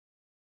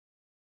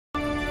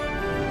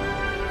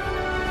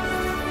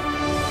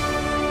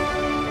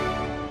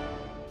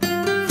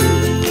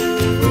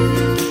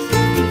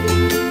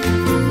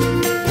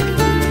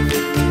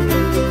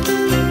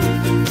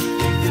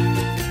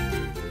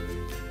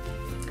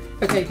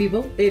Okay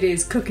people, it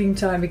is cooking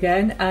time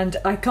again and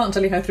I can't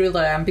tell you how thrilled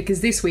I am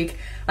because this week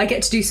I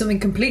get to do something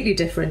completely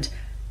different.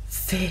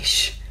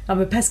 Fish.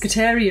 I'm a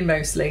pescatarian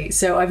mostly,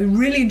 so I've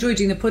really enjoyed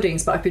doing the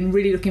puddings, but I've been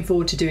really looking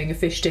forward to doing a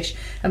fish dish,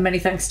 and many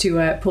thanks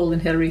to Paul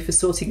and Hilary for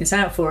sorting this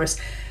out for us.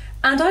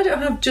 And I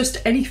don't have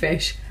just any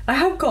fish, I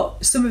have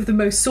got some of the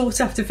most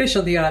sought after fish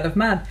on the Isle of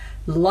Man.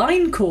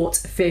 Line caught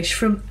fish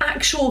from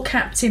actual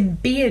Captain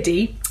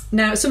Beardy.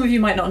 Now, some of you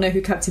might not know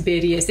who Captain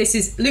Beardy is. This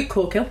is Luke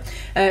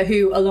Captain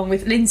who, along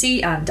with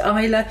Lindsey and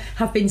Isla,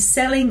 have been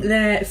selling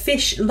their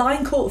fish,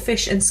 line-caught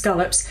fish and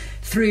scallops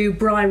through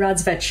Bry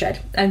Rad's Veg Shed.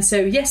 And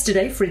so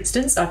yesterday, for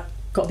instance, I've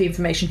got the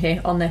information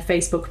here on their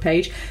Facebook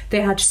page,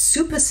 they had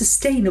Super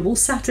Sustainable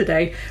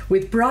Saturday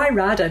with Bry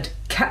Rad and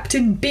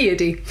Captain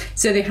Beardy.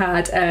 So they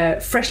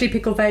had freshly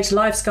pickled veg,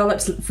 live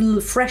scallops,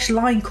 fresh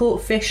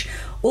line-caught fish,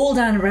 all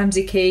down at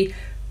Ramsey Quay.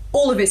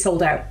 All of it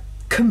sold out.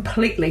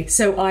 Completely.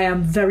 So I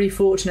am very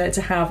fortunate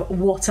to have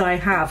what I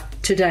have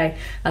today,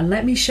 and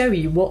let me show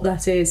you what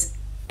that is.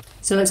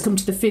 So let's come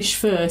to the fish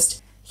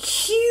first.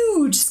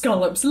 Huge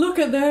scallops, look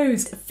at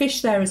those.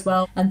 Fish there as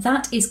well, and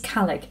that is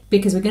Callig,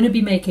 because we're going to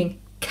be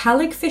making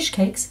Callig fish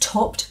cakes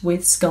topped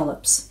with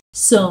scallops.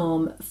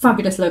 Some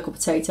fabulous local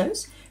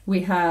potatoes.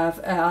 We have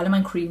Isla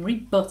Man Creamery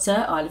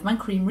butter, Isle of Man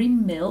Creamery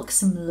milk,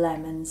 some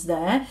lemons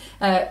there.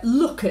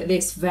 Look at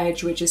this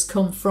veg which has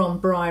come from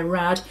Bry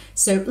Rad.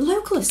 So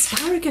local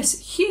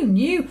asparagus, who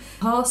knew?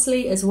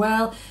 Parsley as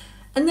well.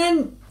 And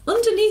then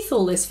underneath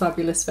all this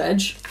fabulous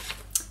veg,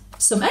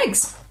 some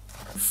eggs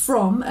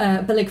from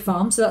Callig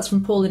Farm. So that's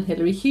from Paul and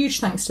Hilary. Huge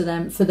thanks to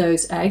them for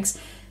those eggs.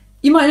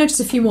 You might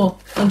notice a few more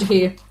under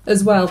here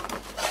as well.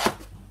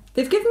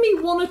 They've given me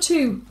one or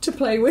two to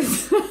play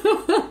with.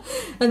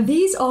 And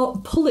these are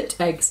pullet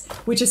eggs,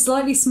 which are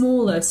slightly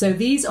smaller. So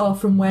these are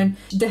from when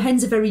the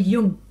hens are very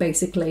young,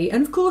 basically.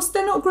 And of course,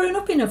 they're not grown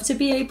up enough to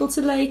be able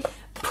to lay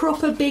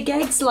proper big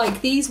eggs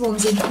like these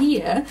ones in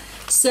here.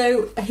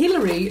 So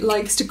Hilary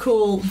likes to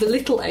call the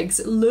little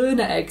eggs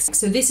learner eggs.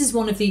 So this is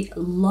one of the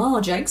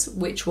large eggs,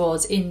 which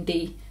was in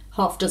the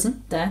half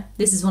dozen there.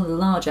 This is one of the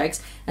large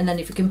eggs. And then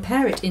if you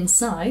compare it in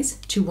size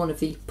to one of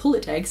the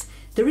pullet eggs,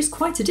 there is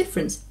quite a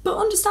difference, but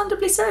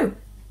understandably so,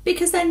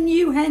 because they're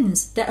new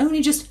hens. They're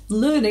only just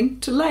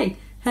learning to lay,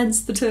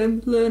 hence the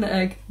term learner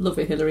egg. Love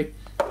it, Hilary.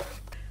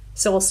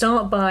 So I'll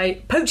start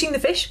by poaching the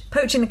fish,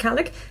 poaching the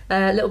Callig,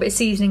 a little bit of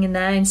seasoning in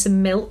there and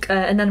some milk,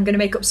 and then I'm going to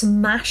make up some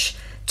mash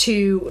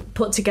to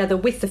put together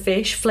with the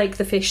fish, flake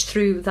the fish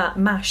through that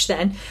mash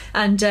then,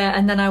 and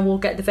then I will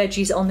get the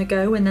veggies on the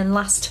go, and then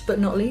last but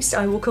not least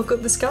I will cook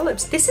up the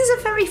scallops. This is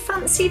a very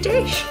fancy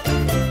dish.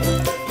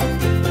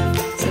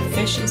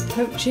 Fish is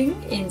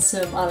poaching in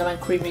some Isla Man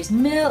Creamery's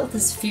milk.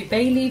 There's a few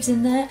bay leaves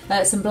in there,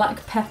 some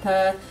black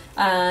pepper,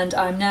 and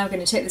I'm now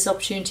going to take this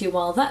opportunity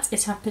while that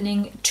is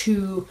happening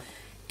to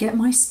get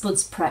my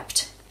spuds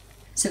prepped.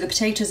 So the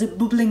potatoes are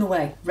bubbling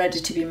away, ready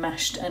to be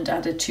mashed and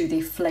added to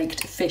the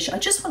flaked fish. I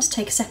just want to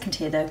take a second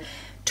here though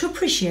to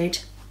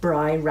appreciate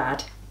Bry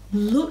Rad.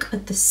 Look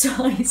at the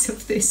size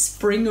of this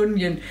spring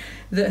onion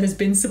that has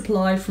been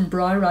supplied from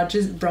Bry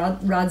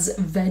Rad's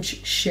Veg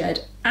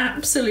Shed.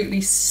 Absolutely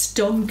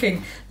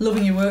stonking.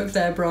 Loving your work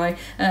there, Bry.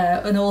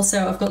 And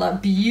also I've got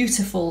that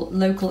beautiful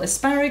local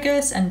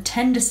asparagus and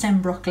tender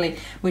stem broccoli,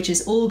 which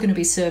is all going to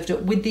be served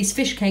up with these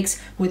fish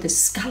cakes with the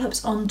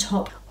scallops on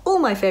top. All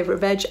my favourite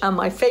veg and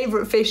my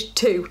favourite fish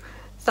too,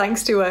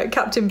 thanks to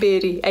Captain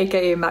Beardy,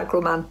 aka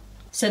Mackerel Mann.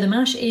 So the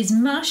mash is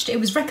mashed. It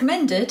was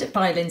recommended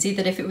by Lindsey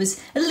that if it was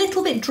a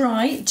little bit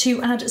dry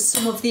to add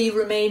some of the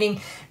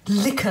remaining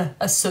liquor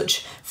as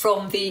such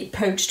from the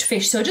poached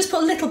fish. So I just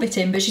put a little bit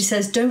in, but she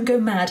says don't go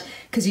mad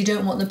because you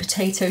don't want the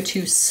potato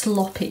too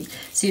sloppy.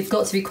 So you've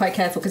got to be quite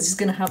careful because it's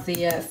going to have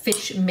the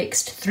fish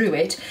mixed through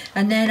it.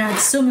 And then add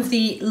some of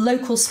the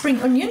local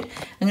spring onion.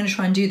 I'm going to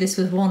try and do this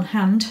with one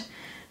hand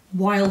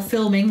while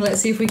filming.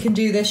 Let's see if we can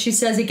do this. She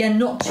says again,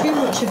 not too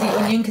much of the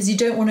onion because you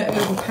don't want to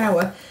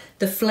overpower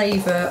the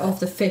flavour of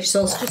the fish.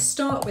 So I'll just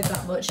start with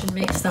that much and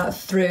mix that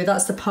through.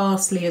 That's the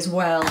parsley as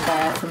well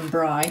there from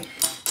Bry.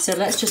 So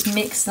let's just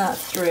mix that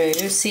through,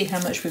 see how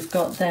much we've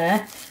got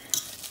there.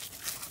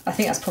 I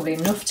think that's probably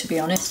enough, to be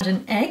honest. Add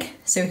an egg,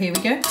 so here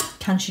we go.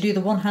 Can she do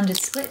the one-handed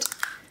split?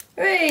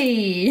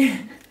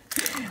 Hey!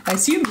 I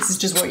assume this is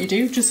just what you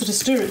do, just sort of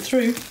stir it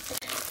through.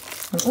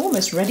 I'm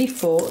almost ready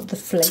for the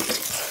flaked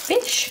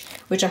fish,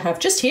 which I have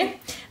just here.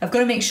 I've got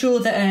to make sure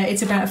that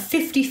it's about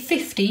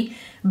 50-50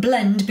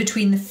 blend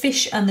between the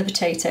fish and the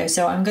potato.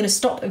 So I'm going to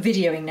stop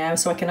videoing now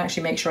so I can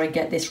actually make sure I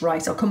get this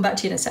right. I'll come back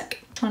to you in a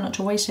sec. Try not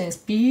to waste this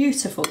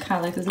beautiful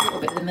Callig. There's a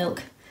little bit of the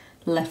milk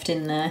left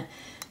in there.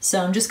 So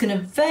I'm just going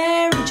to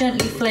very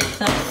gently flake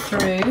that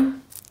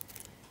through.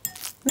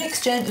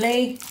 Mix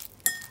gently,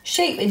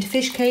 shape into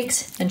fish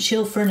cakes and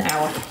chill for an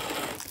hour.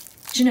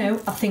 Do you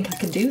know, I think I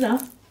can do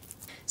that.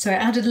 So I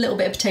added a little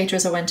bit of potato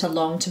as I went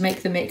along to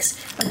make the mix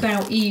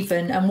about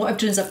even, and what I've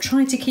done is I've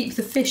tried to keep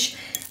the fish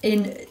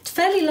in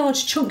fairly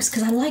large chunks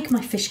because I like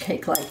my fish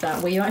cake like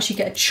that, where you actually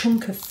get a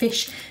chunk of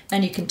fish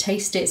and you can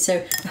taste it.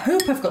 So I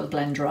hope I've got the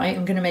blend right.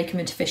 I'm going to make them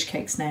into fish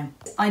cakes now.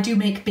 I do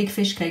make big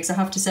fish cakes, I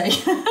have to say.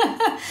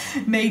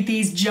 Made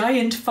these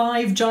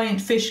 5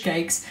 giant fish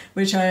cakes,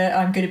 which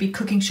I'm going to be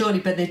cooking shortly,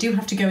 but they do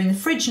have to go in the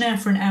fridge now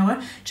for an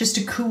hour just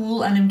to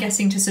cool, and I'm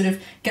guessing to sort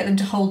of get them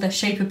to hold their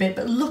shape a bit.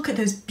 But look at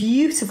those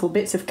beautiful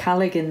bits of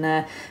Callig in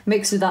there,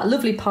 mixed with that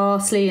lovely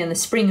parsley and the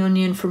spring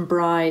onion from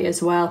Bry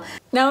as well.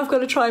 Now I've got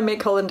to try and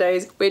make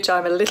hollandaise, which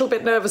I'm a little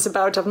bit nervous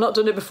about. I've not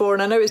done it before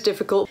and I know it's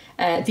difficult.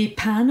 The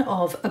pan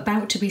of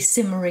about to be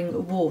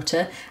simmering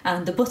water,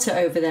 and the butter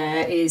over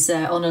there is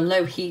on a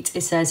low heat.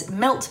 It says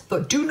melt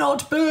but do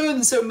not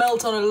burn, so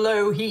melt on a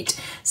low heat.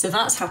 So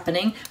that's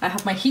happening. I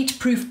have my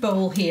heat-proof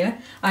bowl here.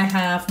 I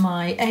have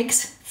my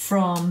eggs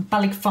from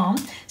Callig farm,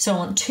 so I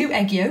want 2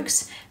 egg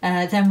yolks.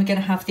 Then we're going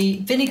to have the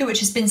vinegar, which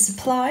has been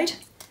supplied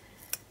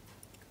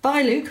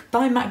by Luke,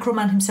 by Mackerel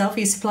Mann himself.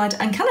 He's supplied,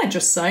 and can I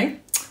just say,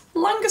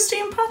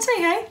 langoustine pâté,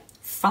 hey?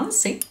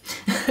 Fancy.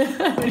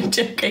 I'm only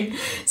joking.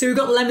 So we've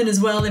got lemon as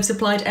well. They've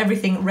supplied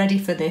everything ready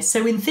for this.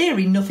 So in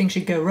theory, nothing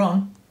should go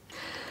wrong.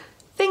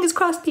 Fingers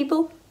crossed,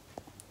 people.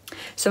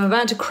 So I'm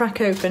about to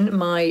crack open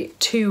my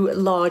 2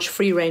 large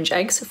free-range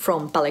eggs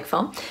from Callig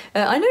farm.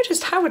 I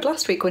noticed Howard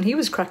last week when he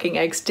was cracking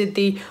eggs did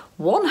the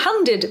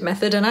one-handed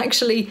method and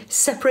actually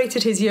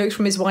separated his yolks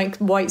from his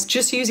whites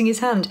just using his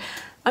hand.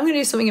 I'm going to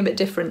do something a bit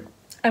different.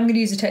 I'm going to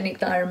use a technique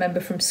that I remember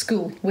from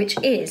school, which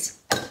is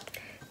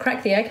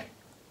crack the egg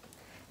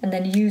and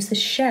then use the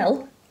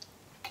shell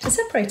to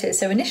separate it.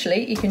 So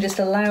initially you can just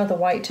allow the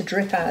white to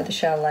drip out of the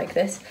shell like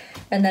this,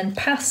 and then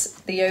pass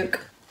the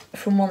yolk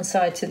from one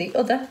side to the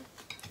other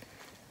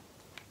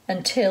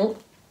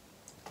until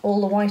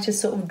all the white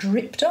has sort of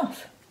dripped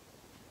off.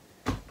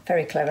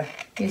 Very clever.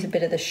 Use a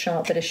bit of the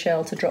sharp bit of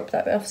shell to drop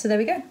that off. So there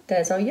we go.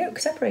 There's our yolk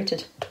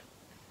separated.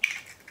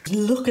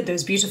 Look at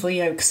those beautiful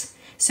yolks.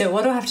 So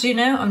what do I have to do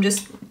now? I'm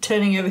just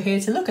turning over here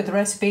to look at the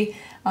recipe.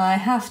 I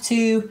have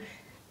to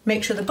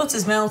make sure the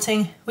butter's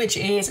melting, which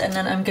it is, and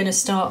then I'm going to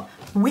start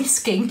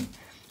whisking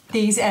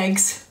these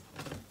eggs.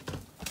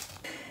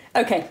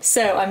 Okay,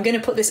 so I'm going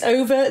to put this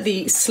over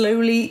the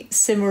slowly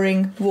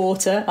simmering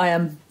water. I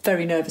am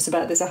very nervous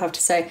about this, I have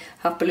to say.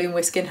 I have balloon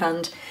whisk in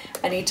hand.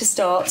 I need to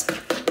start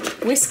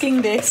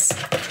whisking this.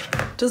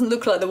 Doesn't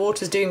look like the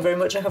water's doing very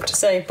much, I have to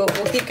say, but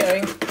we'll keep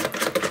going.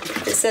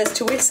 It says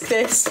to whisk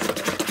this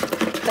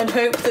and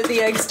hope that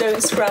the eggs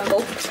don't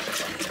scramble.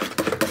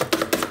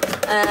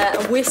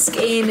 Whisk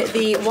in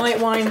the white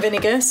wine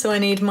vinegar, so I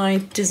need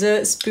my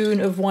dessert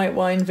spoon of white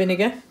wine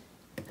vinegar,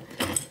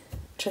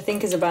 which I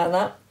think is about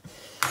that.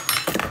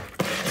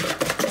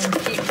 And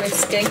keep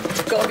whisking.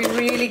 Got to be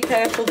really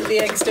careful that the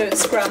eggs don't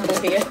scramble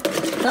here.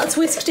 That's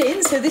whisked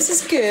in, so this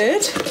is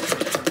good.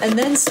 And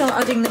then start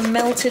adding the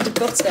melted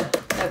butter.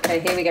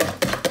 Okay, here we go.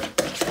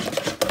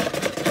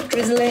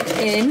 Drizzle it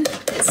in,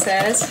 it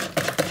says.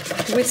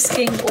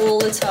 Whisking all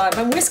the time.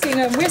 I'm whisking,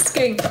 I'm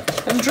whisking.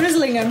 I'm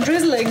drizzling, I'm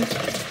drizzling.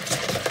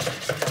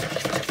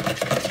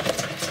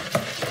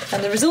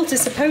 And the result is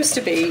supposed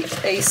to be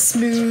a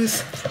smooth,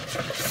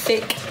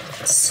 thick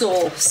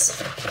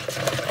sauce.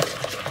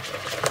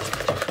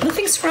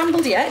 Nothing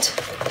scrambled yet.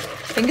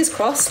 Fingers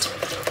crossed.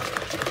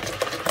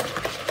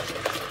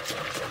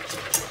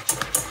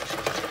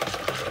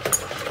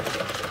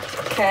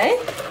 Okay.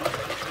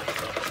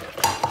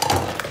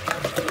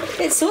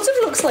 It sort of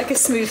looks like a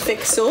smooth,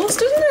 thick sauce,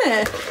 doesn't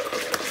it?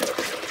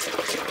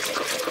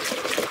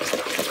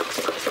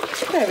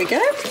 There we go.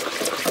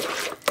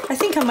 I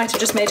think I might have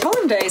just made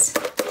hollandaise.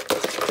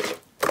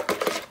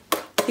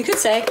 You could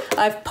say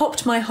I've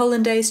popped my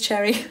hollandaise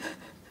cherry.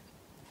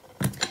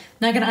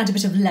 Now I'm going to add a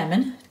bit of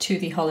lemon to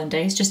the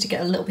hollandaise just to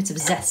get a little bit of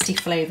zesty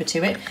flavour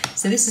to it.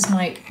 So this is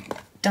my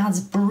dad's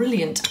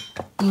brilliant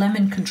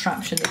lemon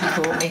contraption that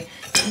he bought me.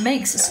 It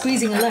makes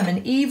squeezing a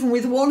lemon, even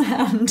with one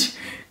hand,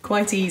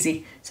 quite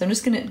easy. So I'm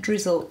just going to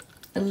drizzle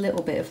a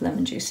little bit of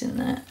lemon juice in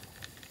there.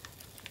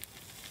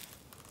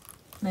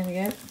 There we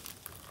go.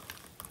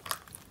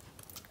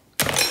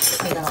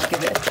 And then I'll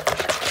give it a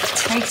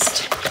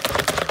taste.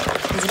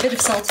 There's a bit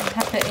of salt and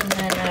pepper in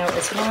there now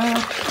as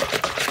well.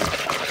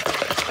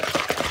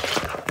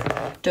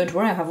 Don't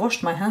worry, I have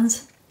washed my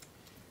hands.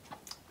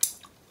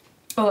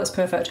 Oh, that's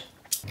perfect.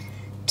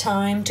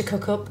 Time to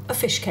cook up a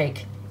fish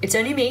cake. It's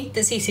only me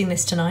that's eating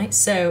this tonight,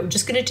 so I'm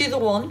just going to do the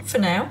one for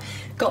now.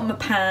 Got my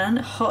pan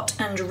hot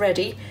and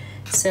ready.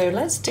 So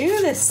let's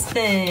do this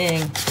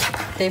thing.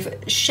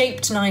 They've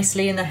shaped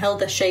nicely and they held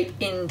their shape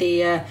in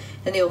the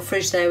old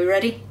fridge there. Are we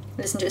ready?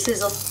 Listen to it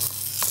sizzle.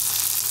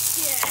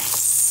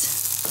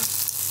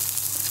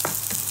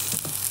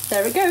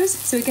 There it goes.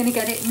 So we're going to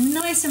get it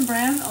nice and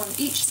brown on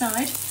each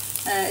side.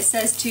 It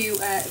says to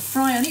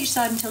fry on each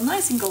side until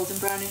nice and golden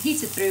brown and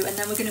heat it through, and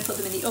then we're going to put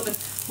them in the oven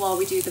while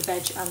we do the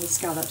veg and the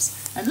scallops.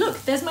 And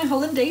look, there's my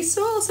hollandaise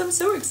sauce. I'm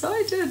so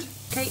excited.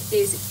 Cake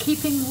is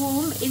keeping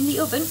warm in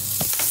the oven.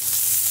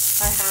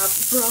 I have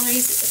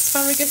Bry's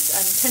asparagus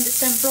and tender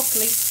stem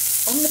broccoli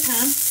on the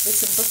pan with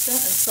some butter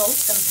and salt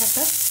and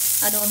pepper.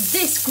 And on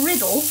this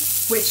griddle,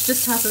 which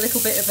just has a little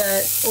bit of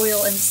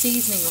oil and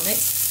seasoning on it,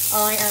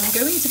 I am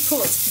going to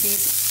put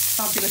these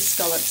fabulous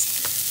scallops.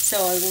 So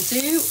I will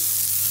do,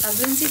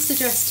 as Lindsey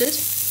suggested,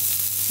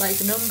 like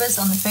the numbers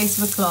on the face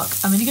of a clock.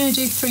 I'm only going to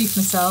do 3 for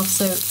myself,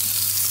 so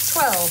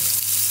 12.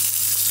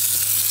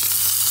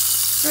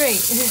 3.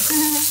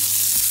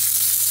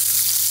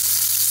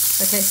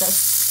 Okay, so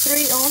that's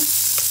 3 on.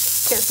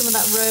 Get some of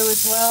that roe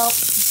as well.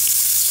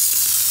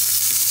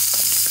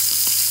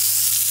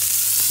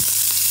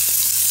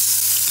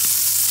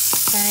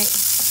 Okay.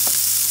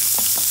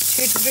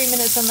 2 to 3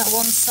 minutes on that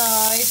one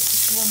side.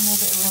 Just one more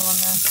bit of roe on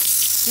there.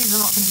 These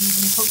are not going to be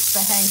evenly cooked,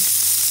 but hey.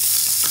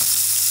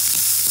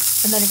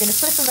 And then I'm going to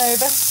flip them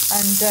over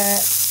and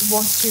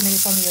 1 to 2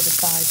 minutes on the other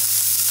side.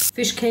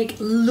 Fish cake,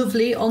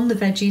 lovely on the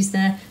veggies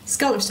there.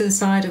 Scallops to the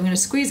side. I'm going to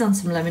squeeze on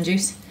some lemon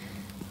juice.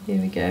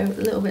 Here we go.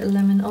 A little bit of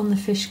lemon on the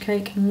fish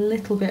cake, and a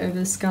little bit over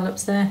the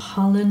scallops there.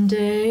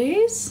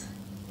 Hollandaise.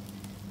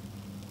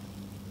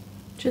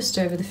 Just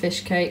over the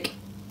fish cake.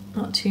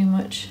 Not too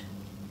much.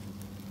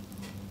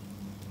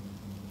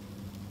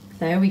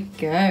 There we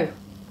go.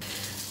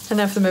 And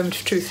now for the moment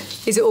of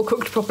truth. Is it all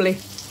cooked properly?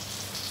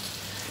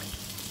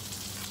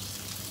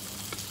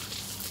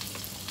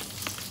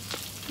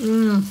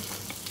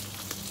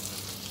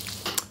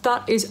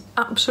 That is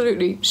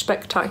absolutely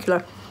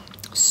spectacular.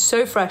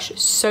 So fresh,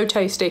 so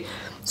tasty.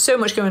 So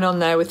much going on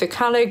there with the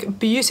Callig,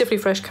 beautifully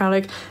fresh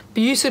Callig,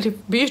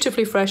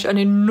 beautifully fresh and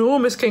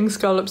enormous King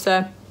Scallops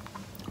there.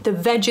 The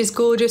veg is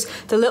gorgeous.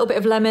 The little bit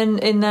of lemon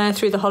in there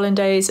through the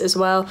hollandaise as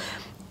well.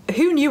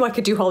 Who knew I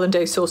could do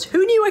hollandaise sauce?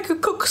 Who knew I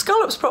could cook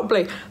scallops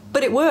properly?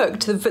 But it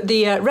worked.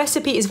 The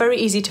recipe is very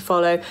easy to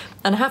follow.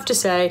 And I have to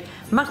say,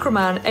 Mackerel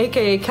Man,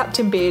 aka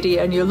Captain Beardy,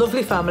 and your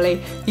lovely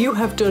family, you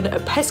have done a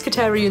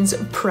pescatarians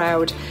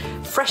proud.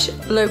 Fresh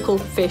local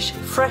fish,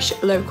 fresh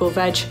local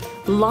veg,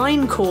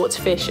 line caught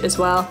fish as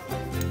well.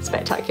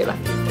 Spectacular.